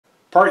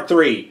Part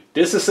 3,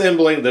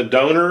 disassembling the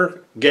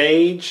donor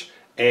gauge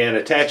and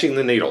attaching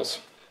the needles.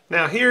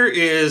 Now here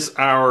is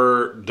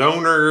our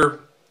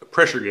donor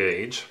pressure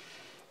gauge,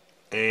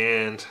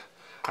 and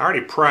I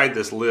already pried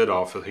this lid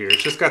off of here.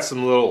 It's just got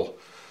some little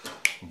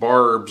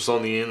barbs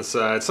on the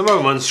inside. Some of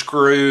them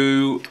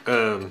unscrew.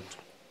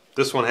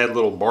 This one had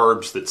little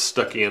barbs that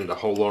stuck in to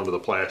hold onto the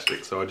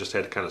plastic, so I just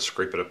had to kind of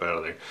scrape it up out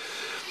of there.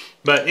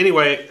 But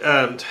anyway,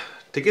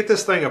 to get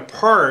this thing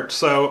apart,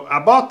 so I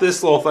bought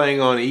this little thing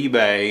on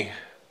eBay,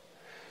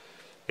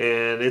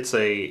 and it's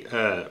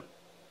a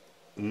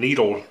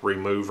needle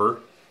remover,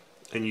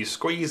 and you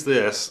squeeze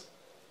this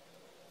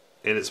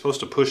and it's supposed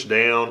to push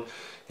down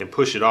and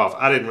push it off.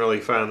 I didn't really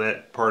find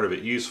that part of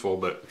it useful,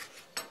 but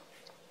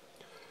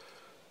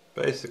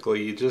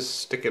basically you just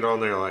stick it on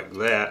there like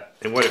that,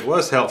 and what it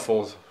was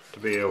helpful to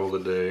be able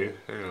to do,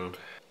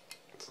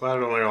 slide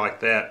it on there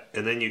like that,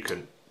 and then you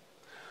can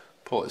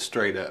pull it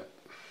straight up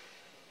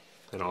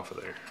and off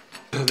of there.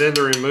 And then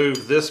to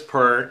remove this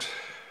part,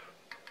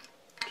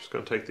 I'm just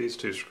going to take these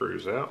two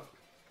screws out.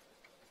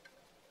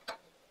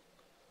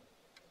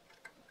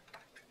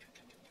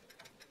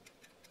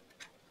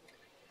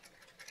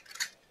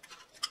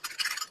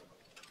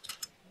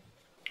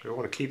 We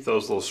want to keep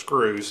those little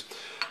screws.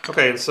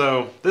 Okay, and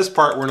so this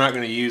part we're not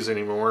going to use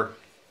anymore.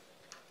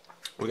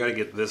 We got to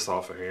get this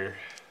off of here.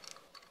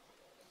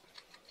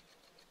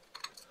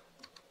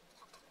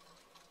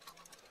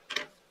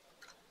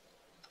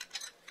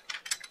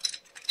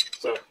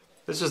 So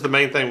this is the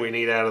main thing we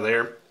need out of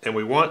there, and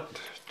we want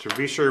to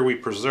be sure we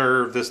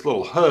preserve this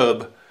little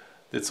hub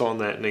that's on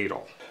that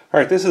needle.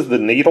 Alright, this is the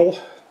needle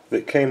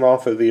that came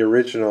off of the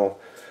original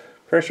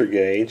pressure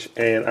gauge,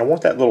 and I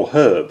want that little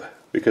hub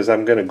because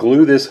I'm going to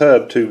glue this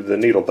hub to the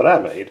needle that I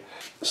made.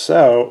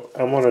 So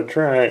I'm going to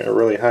try a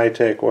really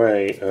high-tech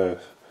way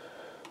of,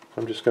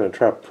 I'm just going to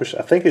try to push,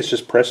 I think it's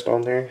just pressed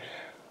on there.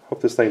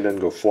 Hope this thing doesn't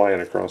go flying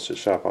across the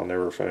shop, I'll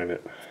never find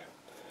it.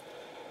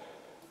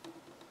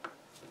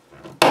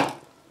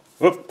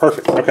 Oop,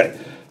 perfect, okay.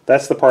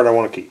 That's the part I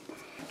want to keep.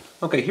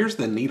 Okay, here's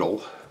the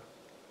needle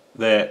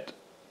that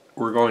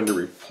we're going to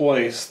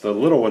replace the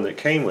little one that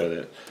came with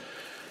it.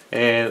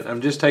 And I'm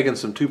just taking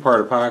some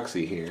 2-part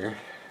epoxy here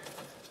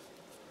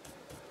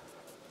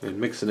and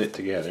mixing it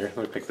together.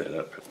 Let me pick that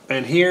up.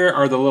 And here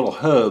are the little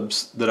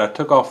hubs that I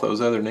took off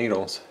those other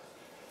needles.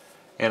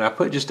 And I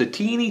put just a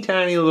teeny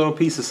tiny little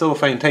piece of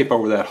cellophane tape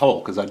over that hole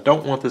because I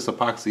don't want this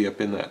epoxy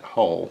up in that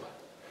hole.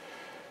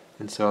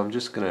 And so I'm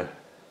just going to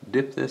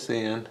dip this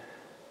in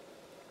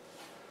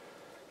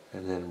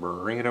and then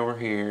bring it over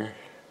here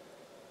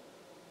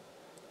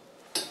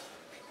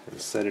and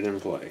set it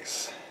in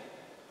place.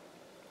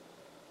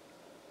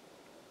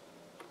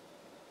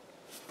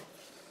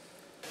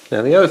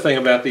 Now the other thing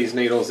about these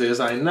needles is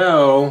I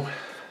know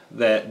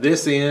that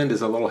this end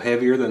is a little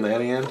heavier than that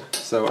end,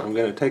 so I'm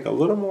going to take a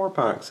little more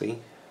epoxy.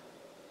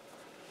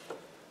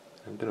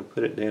 I'm going to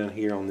put it down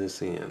here on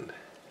this end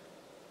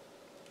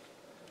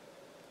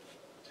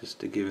just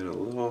to give it a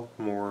little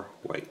more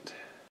weight.